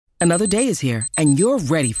Another day is here, and you're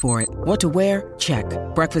ready for it. What to wear? Check.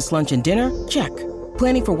 Breakfast, lunch, and dinner? Check.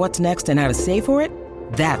 Planning for what's next and how to save for it?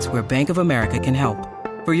 That's where Bank of America can help.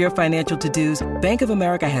 For your financial to-dos, Bank of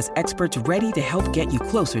America has experts ready to help get you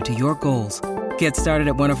closer to your goals. Get started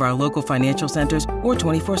at one of our local financial centers or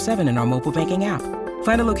 24/7 in our mobile banking app.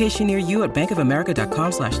 Find a location near you at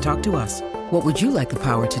bankofamerica.com/talktous. What would you like the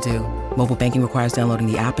power to do? Mobile banking requires downloading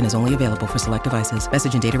the app and is only available for select devices.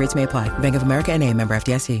 Message and data rates may apply. Bank of America N.A., member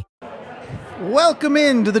FDIC. Welcome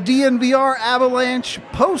into the DNVR Avalanche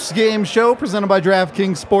post-game show presented by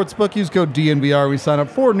DraftKings Sportsbook. Use code DNVR. We sign up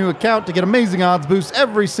for a new account to get amazing odds boosts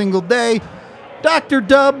every single day. Dr.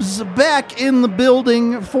 Dubs back in the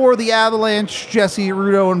building for the Avalanche. Jesse,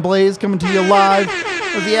 Rudo, and Blaze coming to you live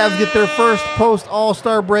as the Avs get their first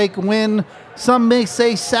post-All-Star break win. Some may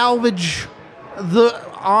say salvage the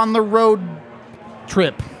on-the-road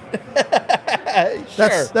trip.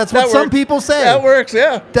 That's what some people say. That works,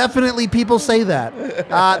 yeah. Definitely people say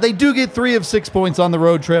that. They do get 3 of 6 points on the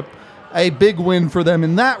road trip. A big win for them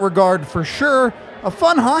in that regard for sure. A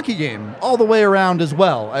fun hockey game all the way around as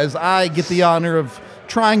well, as I get the honor of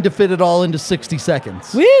trying to fit it all into 60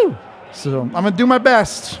 seconds. Woo! So I'm going to do my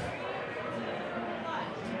best.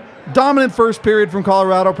 Dominant first period from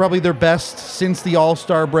Colorado, probably their best since the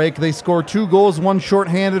All-Star break. They score 2 goals, one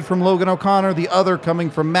shorthanded from Logan O'Connor, the other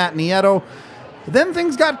coming from Matt Nieto. Then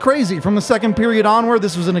things got crazy from the second period onward.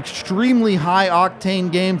 This was an extremely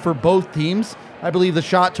high-octane game for both teams. I believe the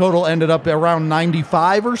shot total ended up around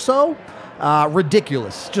 95 or so.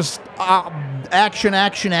 Ridiculous. Just action.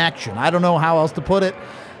 I don't know how else to put it.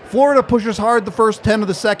 Florida pushes hard the first 10 of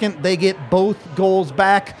the second. They get both goals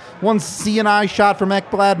back. One C&I shot from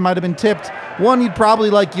Ekblad might have been tipped. One you'd probably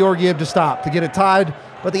like Georgiev to stop to get it tied.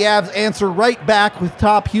 But the Avs answer right back with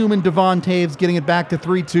top human Devon Taves getting it back to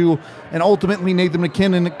 3-2. And ultimately Nathan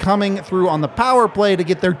MacKinnon coming through on the power play to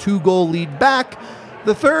get their 2-goal lead back.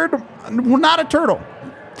 The third, not a turtle.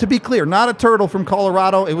 To be clear, not a turtle from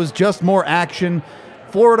Colorado. It was just more action.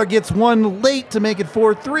 Florida gets one late to make it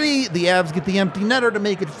 4-3. The Avs get the empty netter to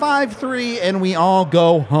make it 5-3, and we all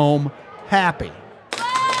go home happy.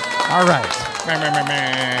 All right.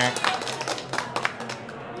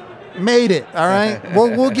 Made it, all right?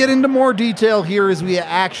 We'll get into more detail here as we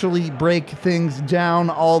actually break things down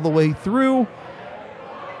all the way through.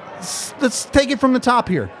 Let's take it from the top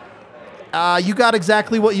here. You got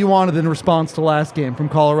exactly what you wanted in response to last game from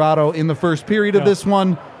Colorado in the first period of this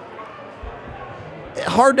one.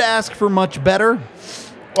 Hard to ask for much better.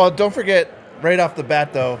 Well, don't forget, right off the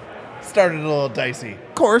bat, though, started a little dicey.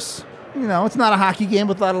 Of course. You know, it's not a hockey game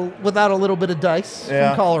without a little bit of dice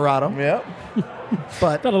from Colorado. Yeah.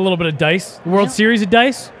 But Got a little bit of dice. World Series of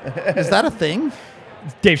dice. is that a thing?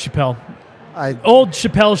 Dave Chappelle. Old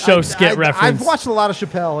Chappelle show skit reference. I've watched a lot of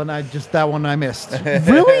Chappelle, and that one I missed.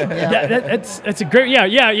 Really? Yeah. That's a great.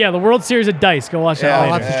 Yeah. The World Series of Dice. Go watch that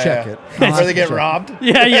I'll later. have to check it. Where they get robbed.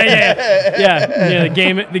 Yeah.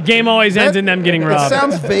 The game always ends in them getting It robbed.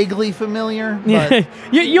 sounds vaguely familiar. But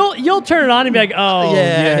You'll turn it on and be like, oh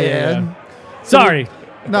yeah. Sorry.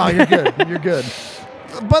 No, you're good. You're good.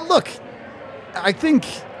 But look, I think.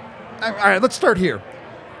 All right, let's start here.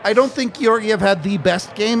 I don't think Georgiev had the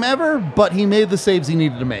best game ever, but he made the saves he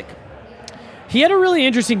needed to make. He had a really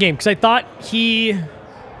interesting game because I thought he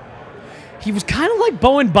was kind of like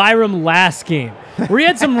Bowen Byram last game, where he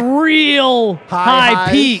had some real high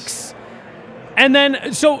peaks. And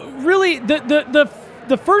then, so really, the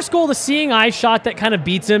first goal, the seeing eye shot that kind of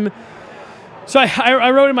beats him. So I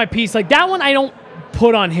wrote in my piece, like, that one I don't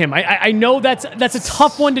put on him. I know that's a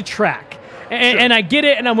tough one to track. And I get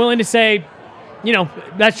it, and I'm willing to say, you know,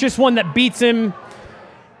 that's just one that beats him.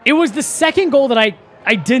 It was the second goal that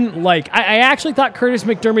I didn't like. I actually thought Curtis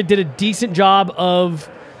McDermott did a decent job of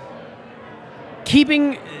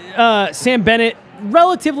keeping Sam Bennett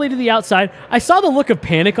relatively to the outside. I saw the look of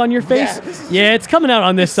panic on your face. Yeah, it's coming out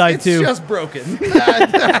on this side too. It's just broken.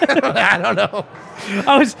 I don't know.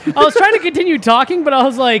 I was trying to continue talking, but I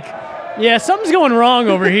was like, yeah, something's going wrong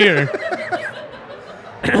over here.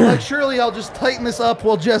 Like, surely I'll just tighten this up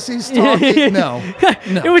while Jesse's talking. No.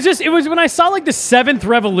 It was when I saw like the 7th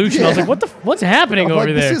revolution. I was like, what's happening over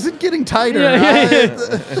there? This isn't getting tighter.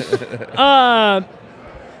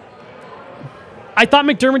 I thought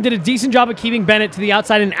McDermott did a decent job of keeping Bennett to the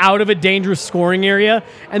outside and out of a dangerous scoring area.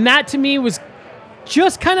 And that to me was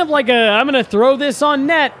just kind of like I'm going to throw this on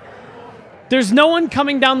net. There's no one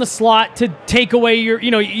coming down the slot to take away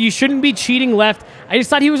you shouldn't be cheating left. I just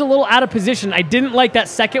thought he was a little out of position. I didn't like that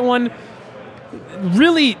second one.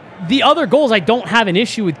 Really, the other goals, I don't have an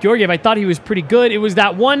issue with Georgiev. I thought he was pretty good. It was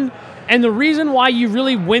that one, and the reason why you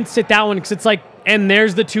really winced at that one, because it's like, and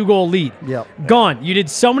there's the 2-goal lead. Yep. Gone. You did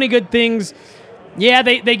so many good things. Yeah,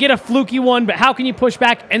 they get a fluky one, but how can you push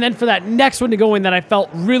back? And then for that next one to go in that I felt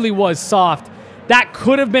really was soft, that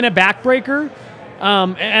could have been a backbreaker.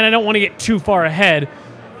 And I don't want to get too far ahead,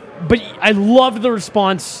 but I loved the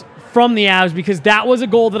response from the Avs because that was a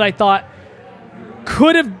goal that I thought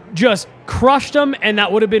could have just crushed them, and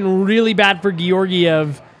that would have been really bad for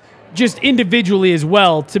Georgiev just individually as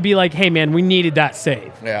well, to be like, hey, man, we needed that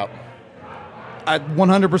save. Yeah. I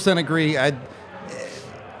 100% agree.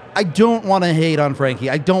 I don't want to hate on Frankie.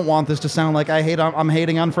 I don't want this to sound like I'm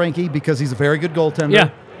hating on Frankie because he's a very good goaltender.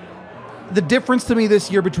 Yeah. The difference to me this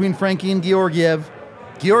year between Frankie and Georgiev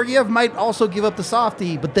might also give up the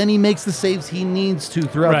softie, but then he makes the saves he needs to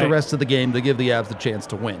throughout the rest of the game to give the Avs the chance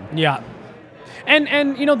to win. Yeah.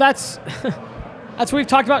 And you know, that's what we've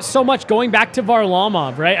talked about so much going back to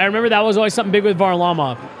Varlamov, right? I remember that was always something big with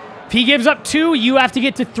Varlamov. If he gives up 2, you have to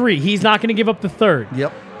get to 3. He's not going to give up the 3rd.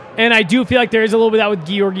 Yep. And I do feel like there is a little bit of that with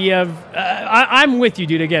Georgiev. I'm with you,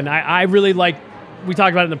 dude. Again, I really like, we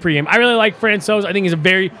talked about it in the pregame, I really like Francouz. I think he's a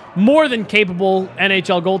very more than capable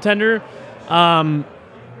NHL goaltender.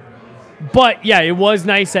 But yeah, it was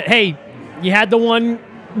nice that, hey, you had the one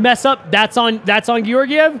mess up. That's on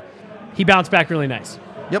Georgiev. He bounced back really nice.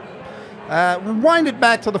 Yep. Rewind it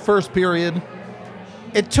back to the first period.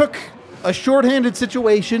 It took a shorthanded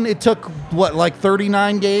situation. It took, like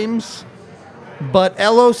 39 games? But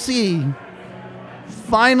LOC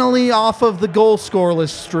finally off of the goal scoreless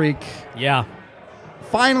streak. Yeah.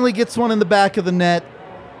 Finally gets one in the back of the net.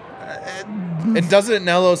 It does it in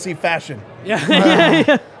LOC fashion.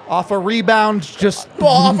 Yeah. Off a rebound, just... Well,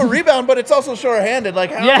 off a rebound, but it's also shorthanded.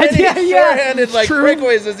 Like, how many shorthanded like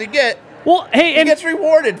breakaways does he get? Well, hey, he gets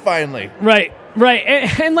rewarded finally. Right.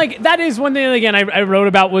 And like, that is one thing, again, I wrote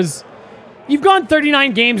about was, you've gone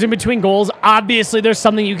 39 games in between goals. Obviously, there's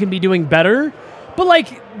something you can be doing better. But, like,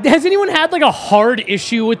 has anyone had, like, a hard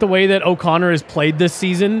issue with the way that O'Connor has played this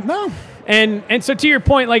season? No. And so, to your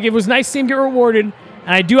point, like, it was nice to see him get rewarded. And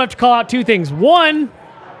I do have to call out 2 things. One,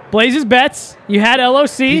 Blaze's bets. You had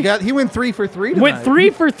LOC. He went 3 for 3 tonight. Went 3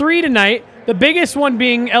 for 3 tonight. The biggest one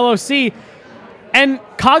being LOC. And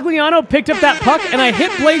Cogliano picked up that puck, and I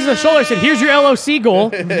hit Blaze in the shoulder. I said, "Here's your LOC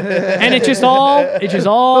goal," and it just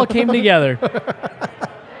all came together.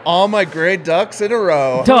 All my gray ducks in a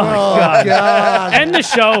row. Oh God! End the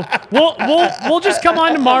show. We'll just come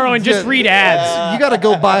on tomorrow and just read ads. You got to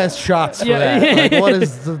go buy us shots for that. Like, what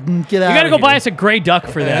is the, get out? You got to go here. buy us a gray duck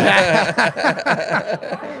for that.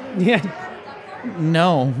 Yeah.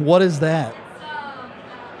 No. What is that?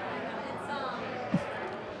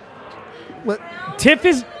 What? Tiff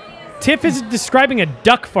is describing a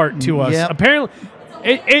duck fart to us. Yep. Apparently,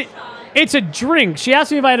 it's a drink. She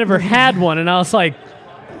asked me if I'd ever had one, and I was like,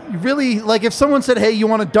 really, like, if someone said, "Hey, you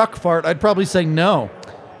want a duck fart?" I'd probably say no.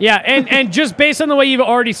 yeah. And just based on the way you've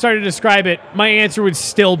already started to describe it, my answer would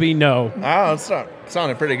still be no. Oh, it's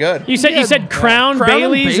sounded pretty good. You said Crown,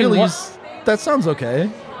 Bailey's, and what? That sounds okay.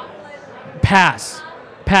 Pass.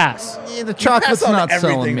 Yeah, the chocolate's not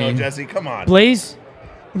selling me. Though, Jesse, come on. Blaze,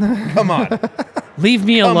 Come on. leave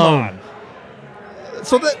me Come alone. on.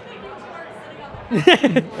 So that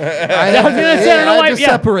I was gonna say, I don't know why. Yeah.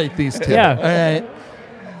 separate these two. Yeah. All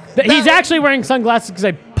right. He's actually wearing sunglasses because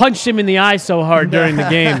I punched him in the eye so hard during the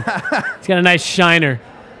game. He's got a nice shiner.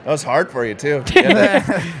 That was hard for you too. I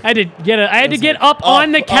had to get up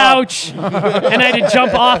on the couch and I had to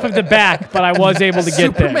jump off of the back, but I was able to get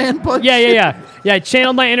Superman there. punch. Yeah. I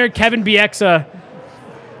channeled my inner Kevin Bieksa,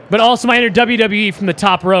 but also my inner WWE from the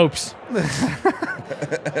top ropes.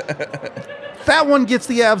 That one gets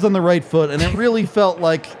the Avs on the right foot, and it really felt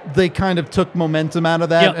like they kind of took momentum out of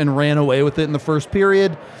that and ran away with it in the first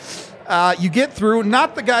period. You get through,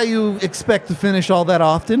 not the guy you expect to finish all that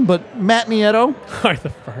often, but Matt Nieto Arthur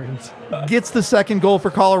Ferns gets the second goal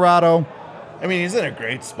for Colorado. I mean, he's in a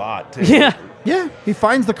great spot too. Yeah. Yeah, he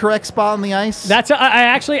finds the correct spot on the ice.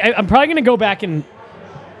 I'm probably going to go back and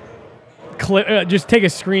just take a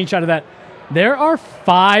screenshot of that. There are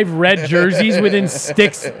 5 red jerseys within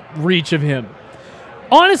sticks reach of him.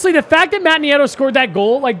 Honestly, the fact that Matt Nieto scored that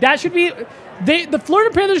goal, like, that should be... The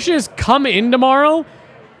Florida Panthers should just come in tomorrow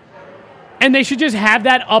and they should just have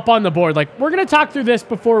that up on the board. Like, we're going to talk through this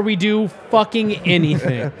before we do fucking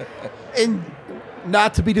anything. And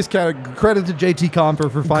not to be discounted, credit to JT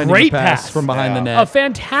Compher for finding Great the pass from behind the net. A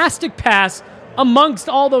fantastic pass amongst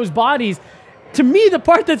all those bodies. To me, the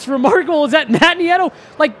part that's remarkable is that Matt Nieto,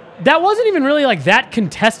 like, that wasn't even really like that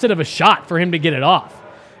contested of a shot for him to get it off.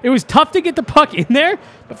 It was tough to get the puck in there,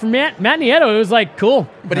 but for Matt Nieto, it was like cool.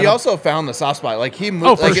 But he also found the soft spot. Like he moved.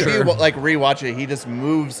 Oh, for like sure. if you like rewatch it, he just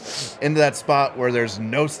moves into that spot where there's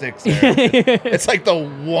no sticks there. It's like the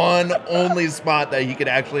one only spot that he could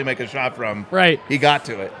actually make a shot from. Right. He got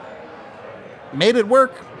to it. Made it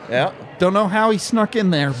work. Yeah. Don't know how he snuck in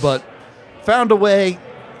there, but found a way.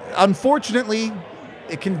 Unfortunately,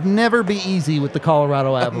 it can never be easy with the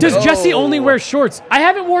Colorado Avalanche. Does Jesse No. only wear shorts? I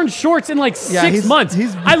haven't worn shorts in like 6 months.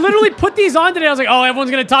 I literally put these on today. I was like, oh,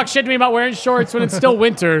 everyone's going to talk shit to me about wearing shorts when it's still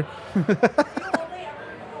winter. I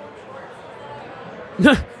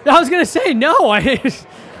was going to say, no. Is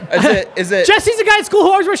it? Jesse's a guy at school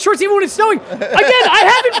who always wears shorts even when it's snowing. Again, I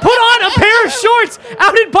haven't put on a pair of shorts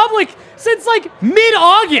out in public since like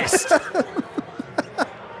mid-August.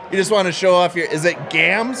 You just want to show off your. Is it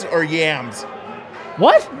gams or yams?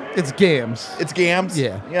 What? It's games. It's gams.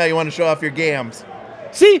 Yeah. Yeah. You want to show off your gams.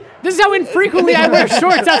 See, this is how infrequently I wear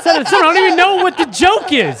shorts outside of the sun. I don't even know what the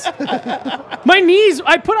joke is. My knees,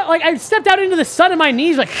 I stepped out into the sun and my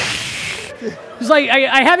knees like, it's like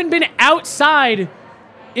I haven't been outside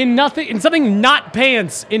in something not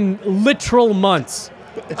pants in literal months.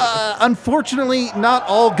 Unfortunately, not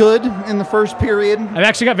all good in the first period. I've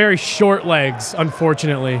actually got very short legs,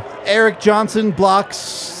 unfortunately. Eric Johnson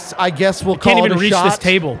blocks, I guess we'll call Can't it even a reach shot. this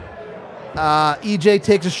table. EJ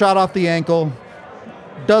takes a shot off the ankle.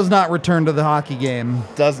 Does not return to the hockey game.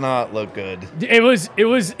 Does not look good. It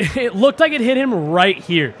looked like it hit him right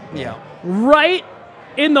here. Yeah. Right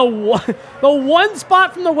in the one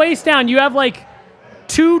spot from the waist down, you have like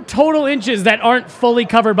 2 total inches that aren't fully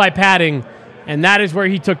covered by padding, and that is where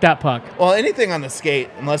he took that puck. Well, anything on the skate,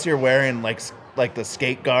 unless you're wearing like the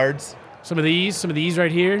skate guards, Some of these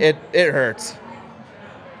right here. it hurts.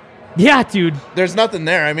 Yeah, dude. There's nothing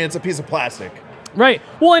there. I mean, it's a piece of plastic. Right.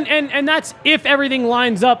 Well, and that's if everything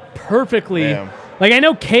lines up perfectly. Yeah. Like I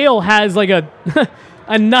know Kale has like a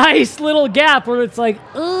a nice little gap where it's like,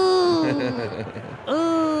 ooh.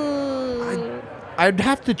 I'd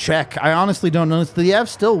have to check. I honestly don't know. Do the Avs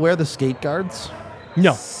still wear the skate guards?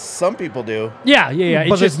 No. Some people do. Yeah.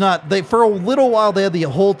 But it's not. They for a little while they had the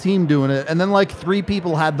whole team doing it, and then like 3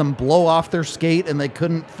 people had them blow off their skate, and they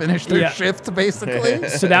couldn't finish their Yeah. shift basically.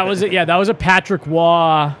 So that was it. Yeah, that was a Patrick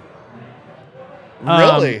Waugh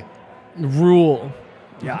Really? rule.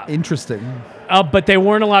 Yeah. Interesting. But they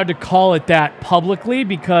weren't allowed to call it that publicly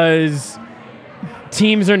because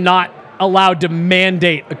teams are not allowed to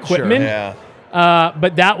mandate equipment. Yeah.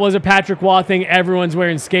 But that was a Patrick Waugh thing. Everyone's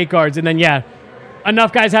wearing skate guards. And then, yeah,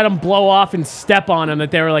 enough guys had them blow off and step on them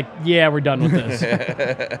that they were like, yeah, we're done with this.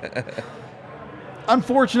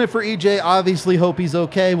 Unfortunate for EJ. Obviously, hope he's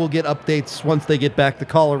okay. We'll get updates once they get back to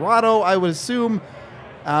Colorado, I would assume.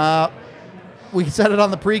 We said it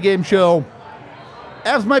on the pregame show.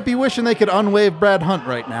 Avs might be wishing they could unwave Brad Hunt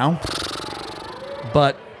right now.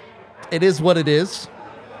 But it is what it is.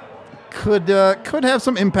 Could have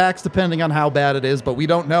some impacts depending on how bad it is, but we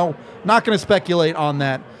don't know. Not going to speculate on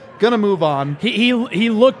that. Going to move on. He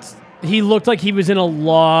looked like he was in a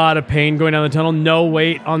lot of pain going down the tunnel. No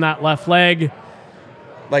weight on that left leg.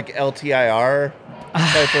 Like LTIR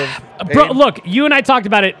type of pain? Bro, look, you and I talked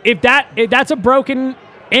about it. If that's a broken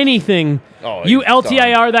anything, Oh, you he's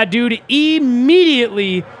LTIR that dude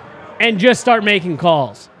immediately and just start making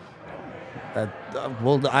calls.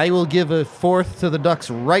 Well, I will give a 4th to the Ducks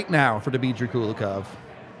right now for Dmitry Kulikov.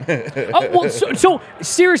 Oh, well, so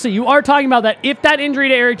seriously, you are talking about that. If that injury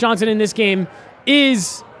to Eric Johnson in this game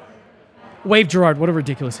is Wave Gerard, what a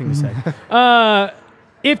ridiculous thing to say.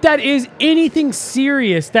 If that is anything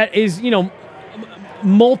serious, that is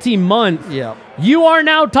multi-month. Yeah. You are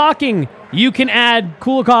now talking. You can add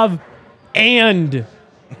Kulikov and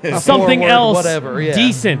something forward, else whatever, yeah.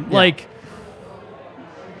 decent. Yeah. Like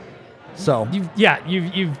So you've A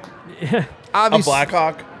obviously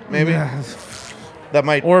Blackhawk, maybe? That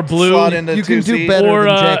might Or blue. slot into you can 2C. do better Or,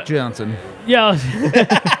 than Jack Johnson. yeah.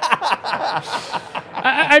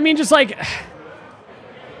 I mean, just like.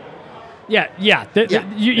 Yeah.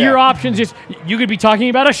 Your options just you could be talking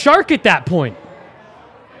about a shark at that point.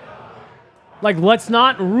 Like, let's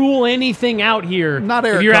not rule anything out here. Not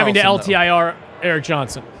if Erik you're having to Karlsson, LTIR Eric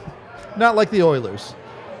Johnson. Not like the Oilers.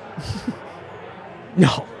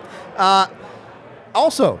 No.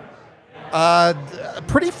 Also, a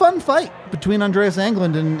pretty fun fight between Andreas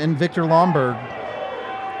Englund and Victor Lomberg.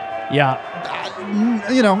 Yeah. I'm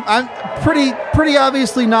pretty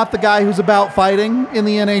obviously not the guy who's about fighting in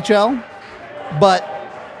the NHL, but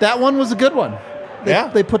that one was a good one.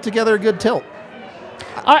 They put together a good tilt.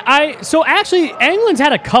 So actually, Englund's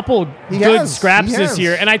had a couple good scraps He this has.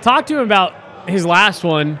 year, and I talked to him about his last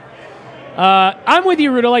one. I'm with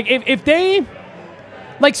you, Rudo. Like, if they,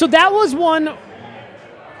 Like, so that was one.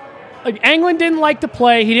 Like, Anglin didn't like the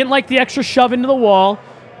play. He didn't like the extra shove into the wall.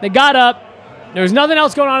 They got up. There was nothing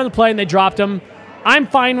else going on in the play, and they dropped him. I'm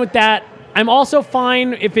fine with that. I'm also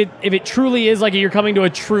fine if it truly is like you're coming to a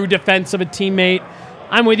true defense of a teammate.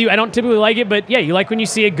 I'm with you. I don't typically like it, but yeah, you like when you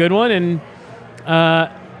see a good one. And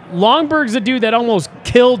Longberg's a dude that almost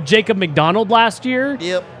killed Jacob McDonald last year.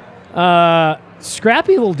 Yep.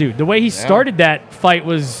 Scrappy little dude. The way he started that fight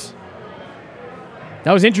was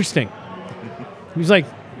interesting. He was like,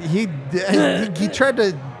 he tried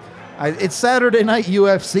to. It's Saturday night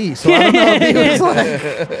UFC, so I don't know if he was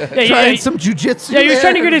like trying some jujitsu. Yeah, he was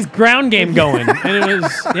trying to get his ground game going, and it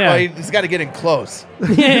was Well, he's got to get in close.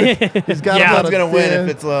 He's got Yeah. about He's going to win if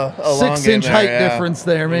it's a long 6 game inch there, height yeah. difference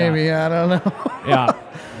there, maybe. Yeah. I don't know.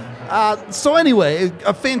 yeah. So anyway,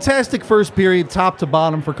 a fantastic first period, top to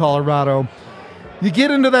bottom for Colorado. You get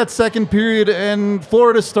into that second period, and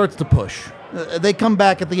Florida starts to push. They come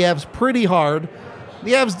back at the Avs pretty hard.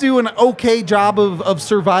 The Avs do an okay job of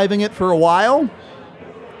surviving it for a while.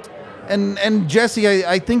 And Jesse,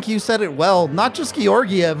 I think you said it well. Not just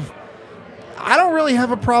Georgiev. I don't really have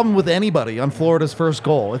a problem with anybody on Florida's first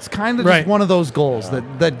goal. It's kind of just one of those goals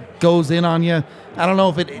that goes in on you. I don't know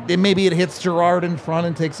if it maybe it hits Gerard in front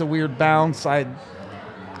and takes a weird bounce. I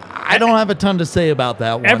don't have a ton to say about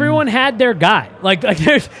that one. Everyone had their guy. Like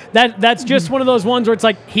there's that's just one of those ones where it's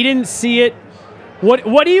like he didn't see it.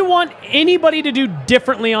 What do you want anybody to do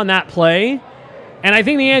differently on that play? And I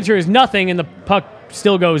think the answer is nothing, and the puck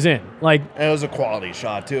still goes in. Like, And it was a quality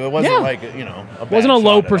shot too. It wasn't like a bad wasn't a shot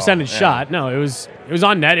low at all. percentage Yeah. shot. No, it was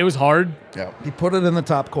on net. It was hard. Yeah. He put it in the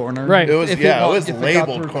top corner. Right. It was If it wa- was if got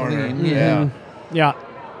labeled through corner. clean, Yeah.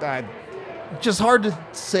 Yeah. Just hard to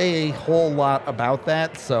say a whole lot about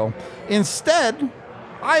that. So instead,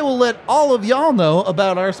 I will let all of y'all know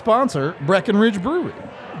about our sponsor, Breckenridge Brewery,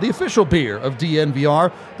 the official beer of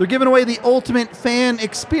DNVR. They're giving away the ultimate fan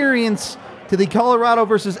experience to the Colorado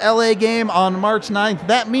versus LA game on March 9th.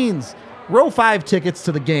 That means row 5 tickets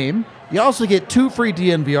to the game. You also get 2 free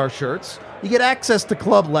DNVR shirts. You get access to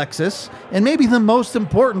Club Lexus. And maybe the most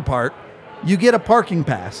important part, you get a parking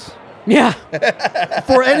pass. Yeah.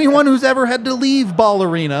 For anyone who's ever had to leave Ball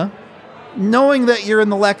Arena, knowing that you're in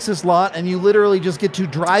the Lexus lot and you literally just get to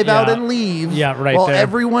drive out Yeah. and leave Yeah, right while there.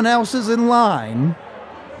 everyone else is in line,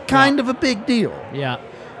 kind of a big deal. Yeah.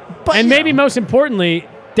 But And you maybe know, most importantly,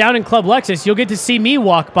 down in Club Lexus, you'll get to see me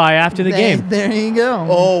walk by after the game. There you go.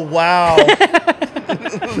 Oh wow.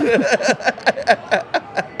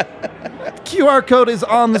 QR code is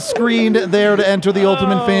on the screen there to enter the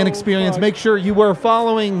ultimate fan experience. fuck. Make sure you are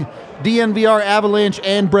following DNVR Avalanche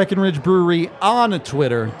and Breckenridge Brewery on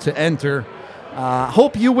Twitter to enter.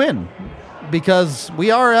 Hope you win, because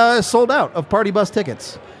we are sold out of party bus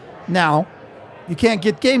tickets. Now, you can't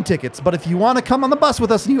get game tickets, but if you want to come on the bus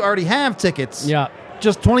with us and you already have tickets, Yeah.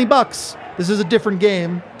 just $20. This is a different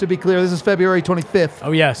game, to be clear. This is February 25th.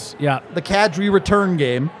 Oh, yes. Yeah. The Kadri return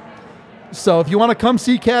game. So if you want to come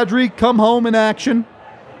see Kadri, come home in action.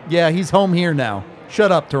 Yeah, he's home here now. Shut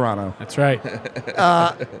up, Toronto. That's right.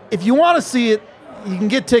 If you want to see it, you can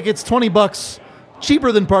get tickets, $20,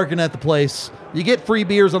 cheaper than parking at the place. You get free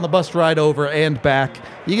beers on the bus ride over and back.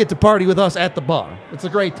 You get to party with us at the bar. It's a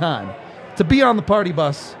great time to be on the party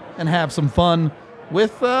bus and have some fun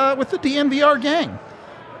with the DNVR gang.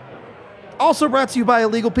 Also brought to you by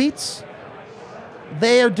Illegal Pete's.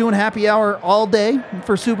 They are doing happy hour all day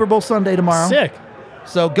for Super Bowl Sunday tomorrow. Sick.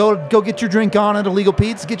 So go get your drink on at Illegal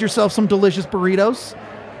Pete's. Get yourself some delicious burritos.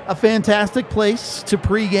 A fantastic place to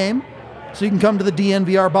pregame. So you can come to the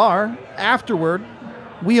DNVR bar afterward.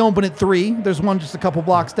 We open at 3. There's one just a couple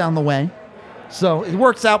blocks down the way. So it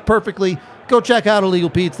works out perfectly. Go check out Illegal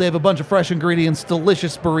Pete's. They have a bunch of fresh ingredients,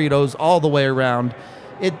 delicious burritos all the way around.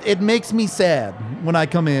 It makes me sad when I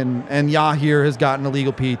come in and Yahir has gotten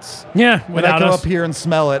Illegal Pete's. Yeah, When I without come us. up here and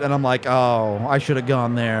smell it, and I'm like, oh, I should have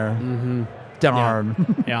gone there.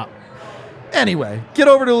 Darn. Yeah. Anyway, get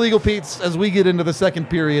over to Illegal Pete's as we get into the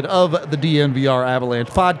second period of the DNVR Avalanche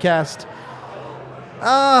podcast.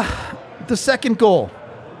 The second goal.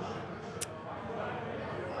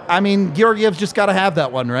 I mean, Georgiev's just got to have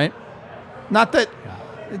that one, right? Not that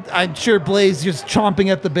I'm sure Blaze just chomping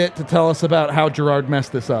at the bit to tell us about how Gerard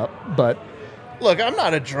messed this up, but Look, I'm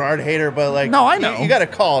not a Gerard hater, but like, No, I know. you got to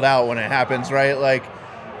call it out when it happens, right? Like,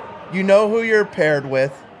 you know who you're paired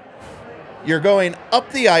with. You're going up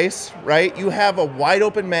the ice, right? You have a wide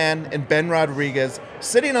open man in Ben Rodriguez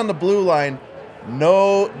sitting on the blue line.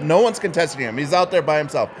 No one's contesting him. He's out there by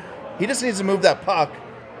himself. He just needs to move that puck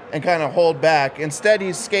and kind of hold back. Instead,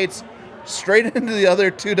 he skates straight into the other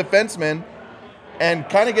 2 defensemen and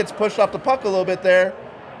kind of gets pushed off the puck a little bit there.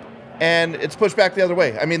 and it's pushed back the other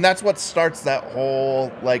way. I mean, that's what starts that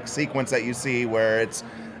whole like sequence that you see where it's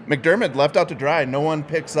McDermott left out to dry. No one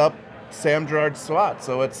picks up Sam Girard's spot,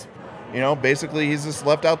 so it's basically he's just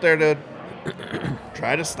left out there to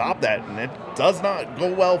try to stop that, and it does not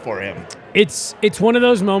go well for him. It's one of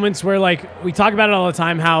those moments where like we talk about it all the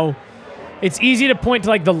time, how it's easy to point to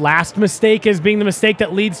like the last mistake as being the mistake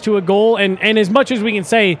that leads to a goal, and as much as we can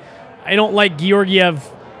say I don't like Georgiev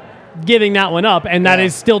giving that one up, and that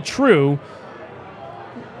is still true,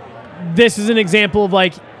 this is an example of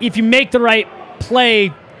like if you make the right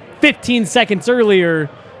play 15 seconds earlier,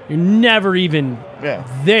 you're never even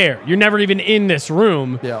there. You're never even in this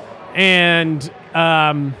room. Yeah. And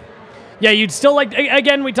you'd still like,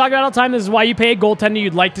 again, we talk about all the time, this is why you pay a goaltender.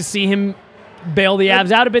 You'd like to see him bail the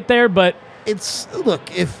Avs out a bit there, but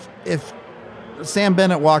look, if Sam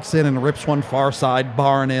Bennett walks in and rips one far side,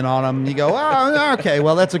 barring in on him, you go, oh, okay,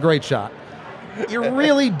 well, that's a great shot. You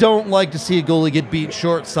really don't like to see a goalie get beat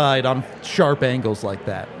short side on sharp angles like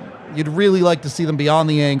that. You'd really like to see them be on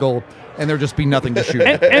the angle and there just be nothing to shoot.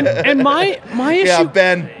 and my issue. Yeah,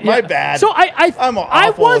 Ben, my bad. So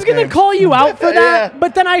I was gonna call you out for that,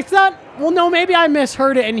 but then I thought, well, no, maybe I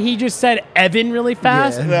misheard it, and he just said Evan really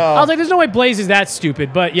fast. Yeah. No. I was like, there's no way Blaze is that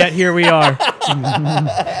stupid, but yet here we are.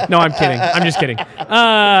 No, I'm kidding. I'm just kidding.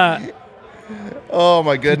 Oh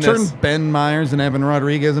my goodness! Turn Ben Myers and Evan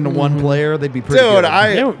Rodriguez into one player, they'd be pretty Dude,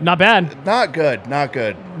 good. Not bad. Not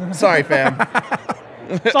good. Sorry, fam.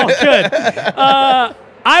 It's all good.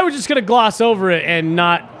 I was just gonna gloss over it and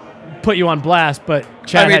not put you on blast, but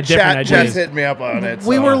Chad had different ideas. Chad's hit me up on it.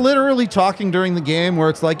 We were literally talking during the game where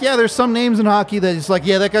it's like, yeah, there's some names in hockey that it's like,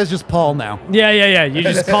 yeah, that guy's just Paul now. Yeah. You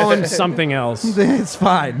just call him something else. It's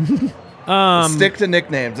fine. Stick to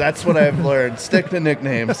nicknames. That's what I've learned. Stick to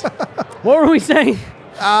nicknames. What were we saying?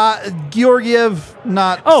 Georgiev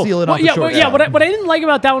not sealing off the short. What I didn't like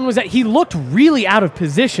about that one was that he looked really out of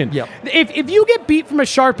position. Yep. If you get beat from a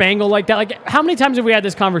sharp angle like that, like how many times have we had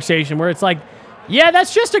this conversation where it's like, yeah,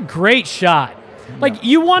 that's just a great shot. Like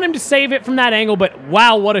you want him to save it from that angle, but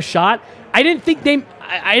wow, what a shot! I didn't think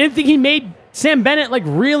he made Sam Bennett like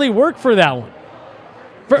really work for that one.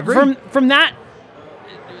 From that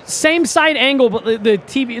same side angle, but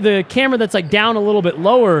the camera that's like down a little bit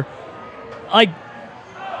lower, like.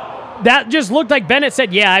 That just looked like Bennett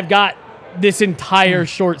said, yeah, I've got this entire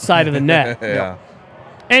short side of the net. Yeah.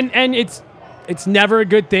 And it's never a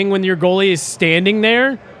good thing when your goalie is standing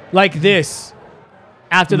there like this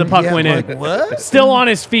after the puck went in. What? Still on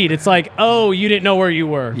his feet. It's like, oh, you didn't know where you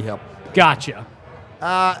were. Yep. Gotcha.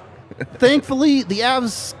 Thankfully, the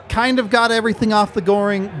Avs kind of got everything off the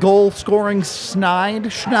goal scoring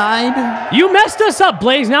schneid. You messed us up,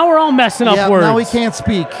 Blaze. Now we're all messing up words. Now we can't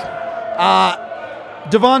speak.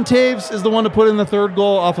 Devon Taves is the one to put in the third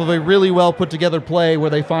goal off of a really well put together play where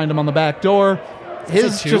they find him on the back door.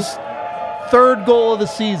 His just third goal of the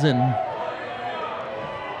season.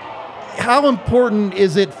 How important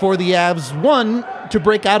is it for the Avs, one, to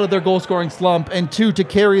break out of their goal scoring slump, and two, to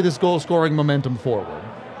carry this goal scoring momentum forward?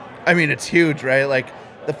 I mean, it's huge, right? Like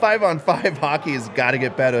the 5-on-5 hockey has got to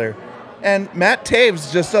get better. And Matt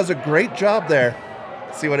Taves just does a great job there.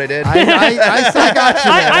 See what I did? I got you there.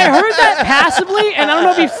 I heard that passively, and I don't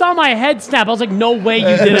know if you saw my head snap. I was like, no way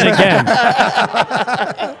you did it again.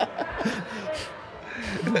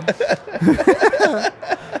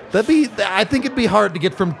 I think it'd be hard to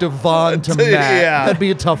get from Devon to Matt. Yeah. That'd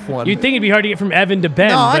be a tough one. You'd think it'd be hard to get from Evan to Ben,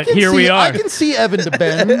 No, but here we are. I can see Evan to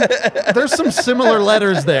Ben. There's some similar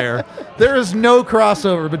letters there. There is no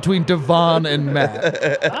crossover between Devon and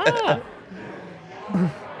Matt.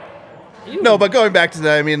 No, but going back to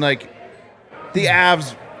that, I mean, like, the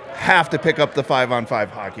Avs have to pick up the 5-on-5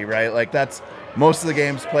 hockey, right? Like, that's most of the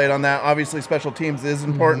games played on that. Obviously, special teams is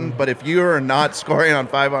important, but if you are not scoring on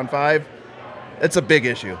 5-on-5, it's a big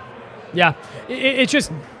issue. Yeah, it's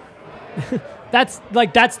just that's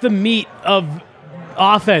the meat of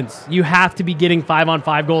offense. You have to be getting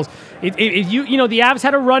 5-on-5 goals. If the Avs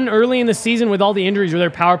had a run early in the season with all the injuries where their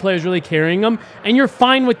power play is really carrying them, and you're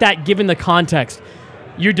fine with that given the context.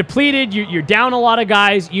 You're depleted. You're down a lot of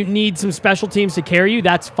guys. You need some special teams to carry you.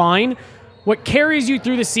 That's fine. What carries you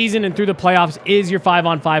through the season and through the playoffs is your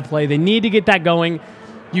 5-on-5 play. They need to get that going.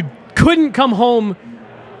 You couldn't come home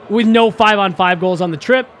with no 5-on-5 goals on the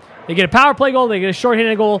trip. They get a power play goal. They get a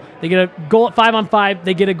shorthanded goal. They get a goal at 5-on-5.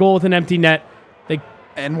 They get a goal with an empty net.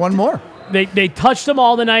 And one more. They touched them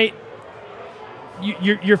all tonight.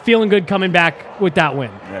 You're feeling good coming back with that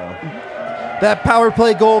win. Yeah. That power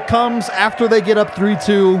play goal comes after they get up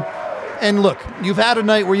 3-2. And look, you've had a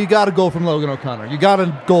night where you got a goal from Logan O'Connor. You got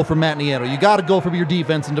a goal from Matt Nieto. You got a goal from your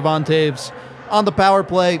defense and Devon Taves. On the power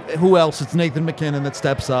play, who else? It's Nathan McKinnon that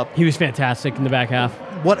steps up. He was fantastic in the back half.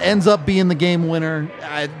 What ends up being the game winner,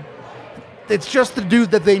 it's just the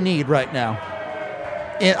dude that they need right now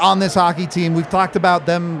on this hockey team. We've talked about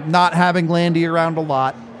them not having Landy around a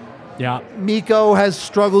lot. Yeah. Mikko has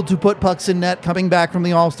struggled to put pucks in net coming back from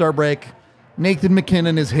the All-Star break. Nathan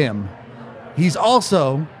McKinnon is him. He's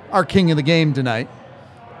also our king of the game tonight.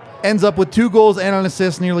 Ends up with 2 goals and an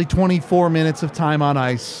assist, nearly 24 minutes of time on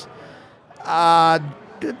ice. I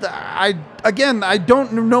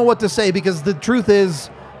don't know what to say because the truth is,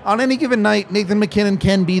 on any given night, Nathan McKinnon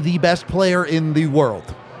can be the best player in the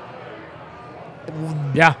world.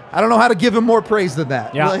 Yeah. I don't know how to give him more praise than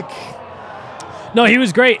that. Yeah. No, he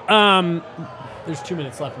was great. There's 2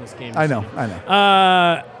 minutes left in this game. I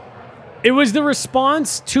know. It was the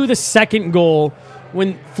response to the second goal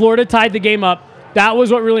when Florida tied the game up. That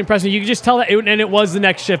was what really impressed me. You could just tell that, and it was the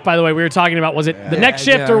next shift, by the way. We were talking about, was it the next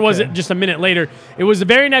shift or was it just a minute later? It was the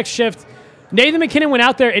very next shift. Nathan McKinnon went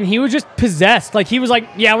out there, and he was just possessed. Like, he was like,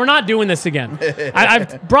 yeah, we're not doing this again.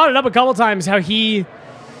 I've brought it up a couple times how he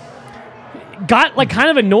got, like, kind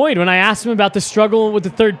of annoyed when I asked him about the struggle with the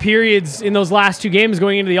third periods in those last 2 games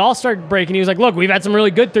going into the All-Star break, and he was like, look, we've had some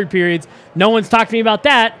really good third periods. No one's talked to me about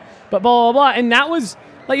that, but blah, blah, blah. And that was...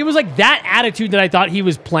 like, it was like that attitude that I thought he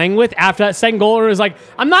was playing with after that second goal. Where it was like,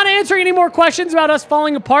 I'm not answering any more questions about us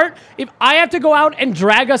falling apart. If I have to go out and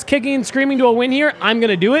drag us kicking and screaming to a win here, I'm going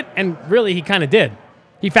to do it. And really, he kind of did.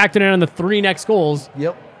 He factored in on the 3 next goals.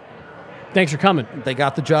 Yep. Thanks for coming. They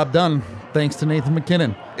got the job done, thanks to Nathan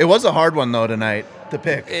McKinnon. It was a hard one, though, tonight to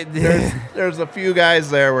pick. There's a few guys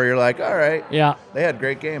there where you're like, all right. Yeah. They had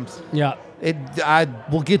great games. Yeah.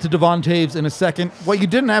 We'll get to Devon Taves in a second. What you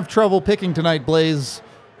didn't have trouble picking tonight, Blaze,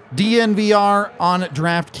 DNVR on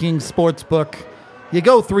DraftKings Sportsbook. You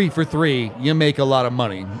go 3 for 3, you make a lot of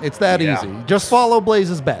money. It's that easy. Just follow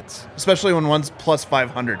Blaze's bets. Especially when one's plus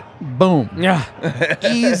 500. Boom. Yeah.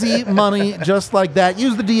 Easy money just like that.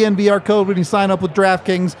 Use the DNVR code when you sign up with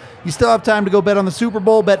DraftKings. You still have time to go bet on the Super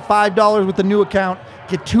Bowl. Bet $5 with the new account.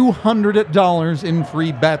 Get $200 in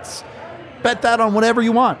free bets. Bet that on whatever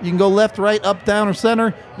you want. You can go left, right, up, down, or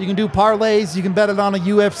center. You can do parlays. You can bet it on a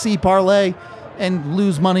UFC parlay and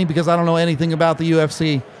lose money because I don't know anything about the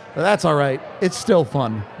UFC. But that's all right. It's still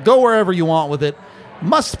fun. Go wherever you want with it.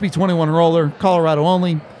 Must be 21 or older. Colorado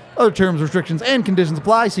only. Other terms, restrictions, and conditions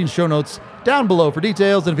apply. See show notes down below for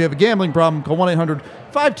details. And if you have a gambling problem, call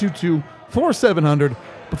 1-800-522-4700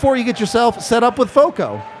 before you get yourself set up with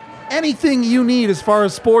FOCO. Anything you need as far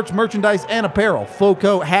as sports, merchandise, and apparel,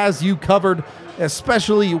 FOCO has you covered,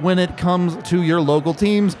 especially when it comes to your local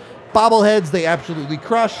teams. Bobbleheads, they absolutely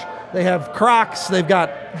crush. They have Crocs, they've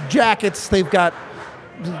got jackets, they've got,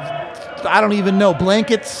 I don't even know,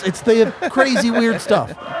 blankets. They have crazy weird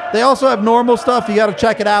stuff. They also have normal stuff. You got to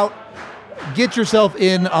check it out. Get yourself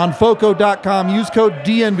in on FOCO.com. Use code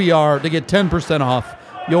DNVR to get 10% off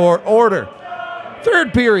your order.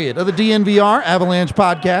 Third period of the DNVR Avalanche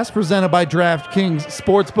podcast presented by DraftKings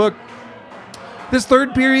Sportsbook. This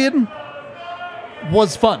third period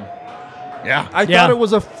was fun. Yeah. I thought it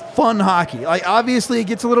was a fun hockey. Like, obviously, it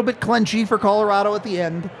gets a little bit clenchy for Colorado at the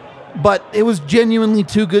end, but it was genuinely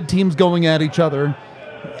 2 good teams going at each other.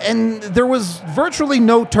 And there was virtually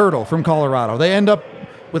no turtle from Colorado. They end up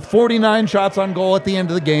with 49 shots on goal at the end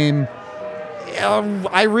of the game.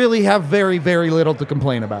 I really have very, very little to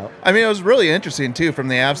complain about. I mean, it was really interesting, too, from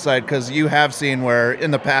the Avs side, because you have seen where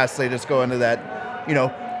in the past they just go into that,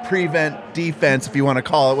 prevent defense, if you want to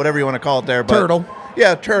call it, whatever you want to call it there. But, turtle.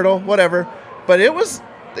 Yeah, turtle, whatever. But it was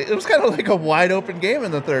kind of like a wide open game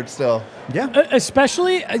in the third still. Yeah.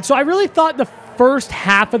 Especially, so I really thought the first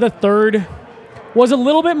half of the third was a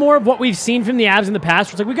little bit more of what we've seen from the Avs in the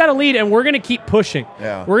past. It's like, we got a lead, and we're going to keep pushing.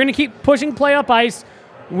 Yeah. We're going to keep pushing play up ice.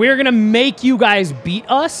 We're going to make you guys beat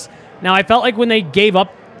us. Now, I felt like when they gave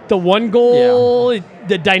up the 1 goal,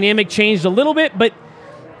 the dynamic changed a little bit, but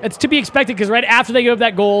it's to be expected because right after they gave up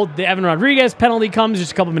that goal, the Evan Rodriguez penalty comes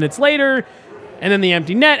just a couple minutes later, and then the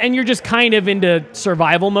empty net, and you're just kind of into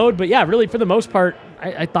survival mode. But yeah, really, for the most part,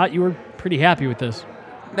 I thought you were pretty happy with this.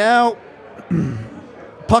 Now,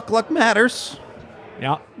 puck luck matters.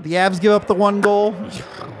 Yeah. The Avs give up the 1 goal.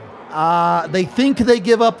 They think they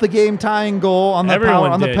give up the game-tying goal on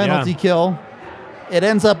the penalty kill. It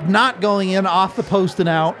ends up not going in off the post and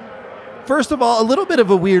out. First of all, a little bit of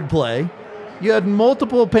a weird play. You had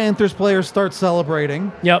multiple Panthers players start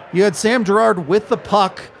celebrating. Yep. You had Sam Girard with the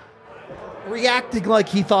puck reacting like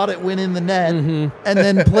he thought it went in the net, and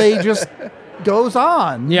then play just goes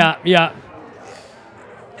on. Yeah, yeah.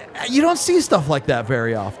 You don't see stuff like that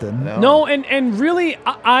very often. No, and really,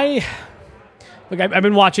 I've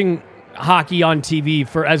been watching hockey on TV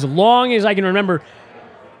for as long as I can remember.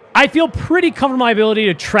 I feel pretty comfortable in my ability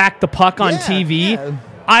to track the puck on TV. Yeah.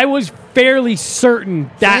 I was fairly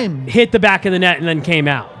certain that Same. hit the back of the net and then came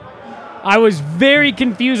out. I was very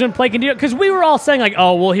confused when Play can do it because we were all saying like,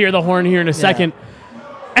 "Oh, we'll hear the horn here in a second,"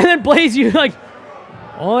 and then Blaze, you're like,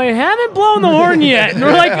 "Well, they haven't blown the horn yet," and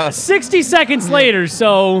we're like 60 seconds later.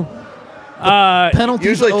 So, Penalties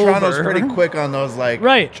Usually over. Toronto's pretty quick on those, like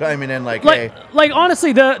Right. chiming in, like, hey. like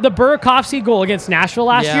honestly, the Burakovsky goal against Nashville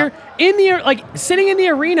last Yeah. year in the sitting in the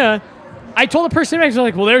arena. I told the person next to me,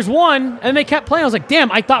 like, well, there's one, and they kept playing. I was like, damn,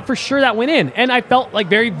 I thought for sure that went in, and I felt like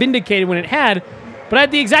very vindicated when it had. But I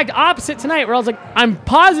had the exact opposite tonight, where I was like, I'm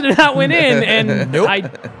positive that went in, and Nope. I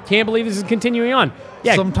can't believe this is continuing on.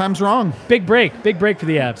 Yeah, Sometimes wrong. big break for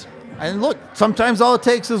the Avs. And look, sometimes all it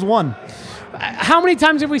takes is one. How many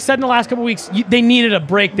times have we said in the last couple weeks they needed a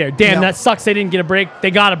break there? Damn, Yeah. that sucks. They didn't get a break.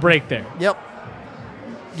 They got a break there. Yep.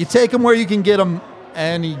 You take them where you can get them,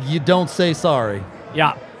 and you don't say sorry.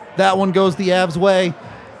 Yeah. That one goes the Avs' way.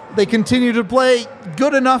 They continue to play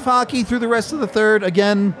good enough hockey through the rest of the third.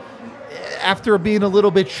 Again, after being a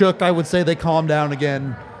little bit shook, I would say they calmed down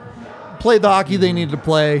again. Played the hockey they needed to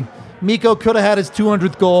play. Mikko could have had his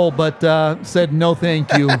 200th goal, but said no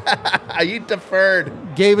thank you. You deferred.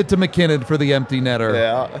 Gave it to McKinnon for the empty netter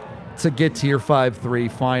Yeah. to get to your 5-3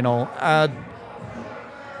 final.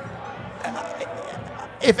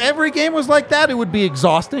 If every game was like that, it would be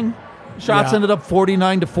exhausting. Shots Yeah. ended up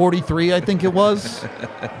 49-43, I think it was.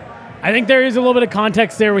 I think there is a little bit of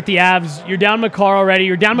context there with the Avs. You're down McCarr already.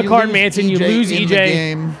 You're down You McCarr and lose Manson. You EJ lose in the EJ.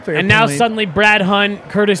 game. Fair And now point. suddenly Brad Hunt,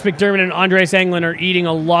 Curtis McDermott, and Andres Englund are eating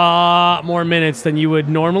a lot more minutes than you would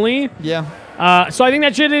normally. Yeah. So I think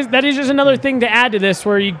that is just another thing to add to this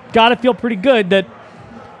where you got to feel pretty good that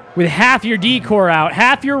with half your D-core out,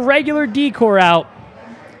 half your regular D-core out,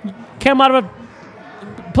 you came out of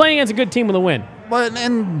playing against a good team with a win. But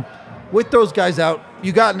and with those guys out,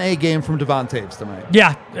 you got an A game from Devon Taves tonight.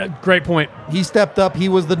 Yeah, great point. He stepped up. He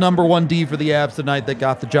was the number one D for the Avs tonight that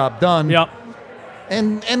got the job done. Yep.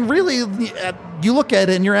 And really, you look at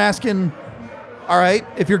it and you're asking, all right,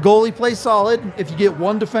 if your goalie plays solid, if you get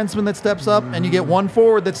one defenseman that steps up and you get one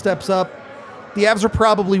forward that steps up, the Avs are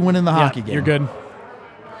probably winning the hockey game. You're good.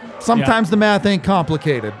 Sometimes the math ain't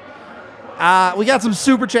complicated. We got some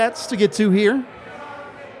super chats to get to here.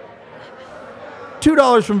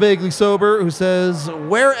 $2 from Vaguely Sober, who says,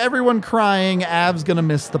 where everyone crying, Avs gonna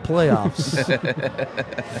miss the playoffs.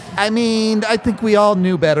 I mean, I think we all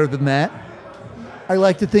knew better than that. I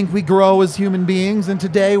like to think we grow as human beings, and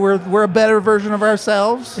today we're a better version of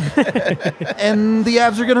ourselves. And the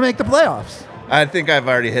Avs are gonna make the playoffs. I think I've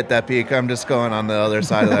already hit that peak. I'm just going on the other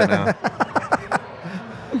side of that now.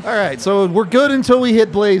 All right, so we're good until we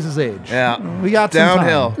hit Blaze's age. Yeah. We got some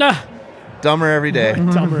Downhill. time. Dumber every day.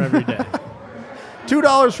 Summer every day.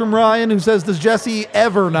 $2 from Ryan, who says, does Jesse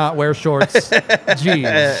ever not wear shorts?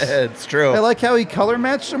 Jeez. It's true. I like how he color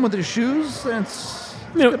matched them with his shoes. It's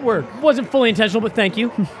good work. Wasn't fully intentional, but thank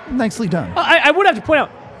you. Nicely done. I would have to point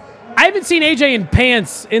out, I haven't seen AJ in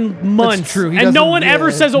pants in months. true. He And no doesn't- one ever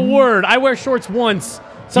yeah. says a word. I wear shorts once.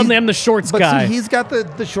 Suddenly I'm the shorts But guy. see, he's got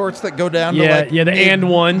the shorts that go down to Yeah, like... yeah, the and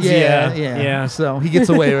ones, yeah. So he gets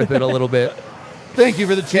away with it a little bit. Thank you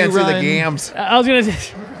for the Can't two, see the Ryan. gams. I was going to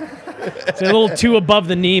say, it's a little too above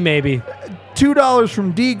the knee, maybe. $2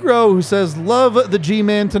 from D-Grow, who says, love the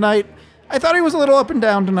G-Man tonight. I thought he was a little up and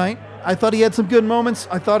down tonight. I thought he had some good moments.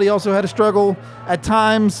 I thought he also had a struggle at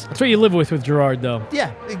times. That's what you live with Gerard, though.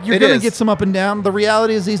 Yeah, you're It going to is. get some up and down. The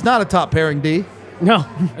reality is he's not a top pairing D. No,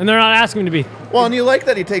 and they're not asking him to be. Well, and you like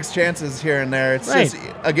that he takes chances here and there. It's Right. just,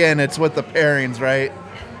 again, it's with the pairings, right?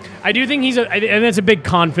 I do think and that's a big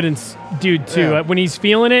confidence dude, too. Yeah. When he's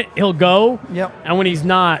feeling it, he'll go. Yep. And when he's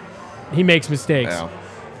not, he makes mistakes. Yeah.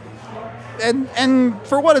 And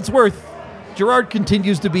for what it's worth, Gerard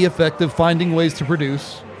continues to be effective finding ways to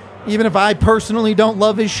produce. Even if I personally don't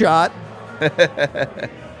love his shot,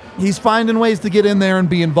 he's finding ways to get in there and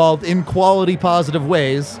be involved in quality, positive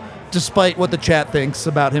ways, despite what the chat thinks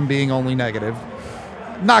about him being only negative.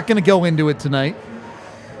 Not going to go into it tonight.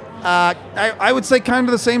 I would say kind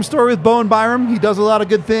of the same story with Bowen Byram. He does a lot of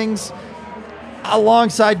good things.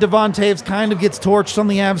 Alongside Devon Taves, kind of gets torched on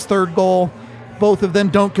the Avs' third goal. Both of them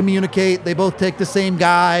don't communicate. They both take the same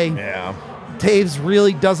guy. Yeah. Taves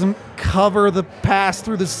really doesn't cover the pass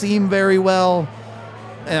through the seam very well.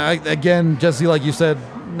 And again, Jesse, like you said,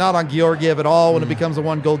 not on Georgiev at all when it becomes a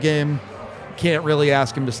one-goal game. Can't really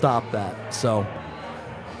ask him to stop that. So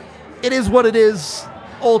it is what it is.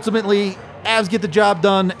 Ultimately, Avs get the job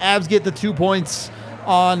done. Avs get the 2 points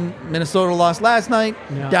on Minnesota lost last night.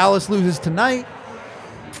 Yeah. Dallas loses tonight.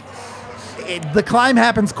 the climb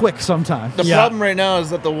happens quick sometimes. The problem right now is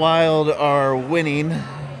that the Wild are winning.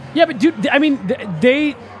 Yeah, but dude, I mean,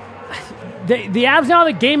 the Avs now have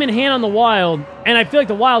a game in hand on the Wild, and I feel like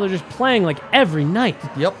the Wild are just playing like every night.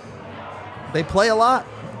 Yep. They play a lot.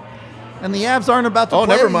 And the Avs aren't about to play. Oh,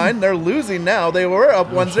 never mind. They're losing now. They were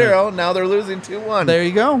up 1-0. Now they're losing 2-1. There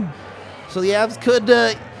you go. So the Avs could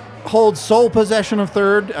hold sole possession of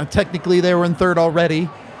third. Technically, they were in third already,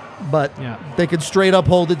 but they could straight up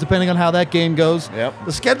hold it depending on how that game goes. Yep.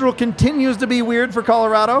 The schedule continues to be weird for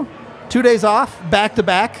Colorado. 2 days off,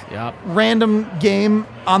 back-to-back. Yep. Random game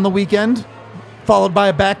on the weekend, followed by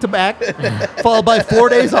a back-to-back, followed by 4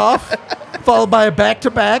 days off, followed by a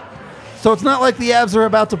back-to-back. So it's not like the Avs are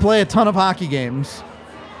about to play a ton of hockey games.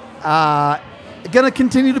 Going to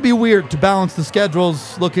continue to be weird to balance the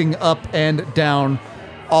schedules, looking up and down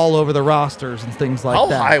all over the rosters and things like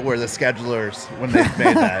that. How high were the schedulers when they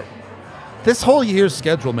made that? This whole year's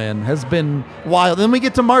schedule, man, has been wild. Then we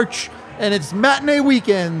get to March, and it's matinee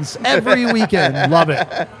weekends every weekend. Love it.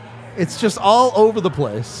 It's just all over the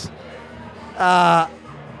place.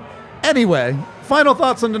 Anyway, final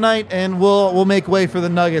thoughts on tonight, and we'll make way for the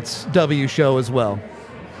Nuggets W show as well.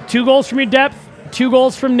 2 goals from your depth, 2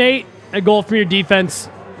 goals from Nate, a goal from your defense.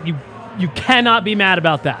 You cannot be mad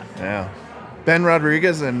about that. Yeah. Ben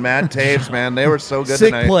Rodriguez and Matt Taves, man, they were so good Sick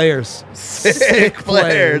tonight. players. Sick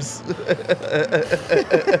players.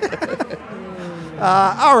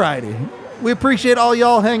 All righty. We appreciate all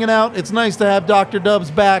y'all hanging out. It's nice to have Dr.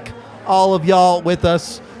 Dubs back, all of y'all with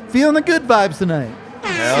us. Feeling the good vibes tonight.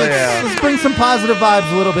 Hell yeah. Let's bring some positive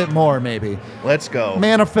vibes a little bit more, maybe. Let's go.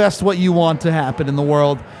 Manifest what you want to happen in the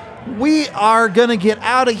world. We are going to get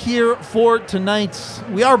out of here for tonight.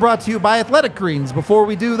 We are brought to you by Athletic Greens. Before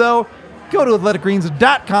we do, though, go to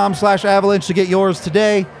athleticgreens.com/avalanche to get yours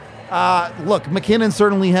today. Look, McKinnon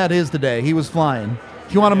certainly had his today. He was flying.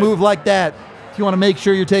 If you want to move like that, if you want to make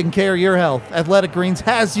sure you're taking care of your health, Athletic Greens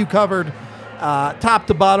has you covered top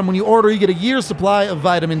to bottom. When you order, you get a year's supply of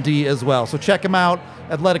vitamin D as well. So check them out,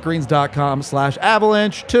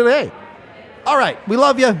 athleticgreens.com/avalanche today. All right, we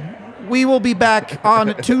love you. We will be back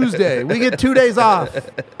on Tuesday. We get 2 days off.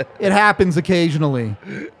 It happens occasionally.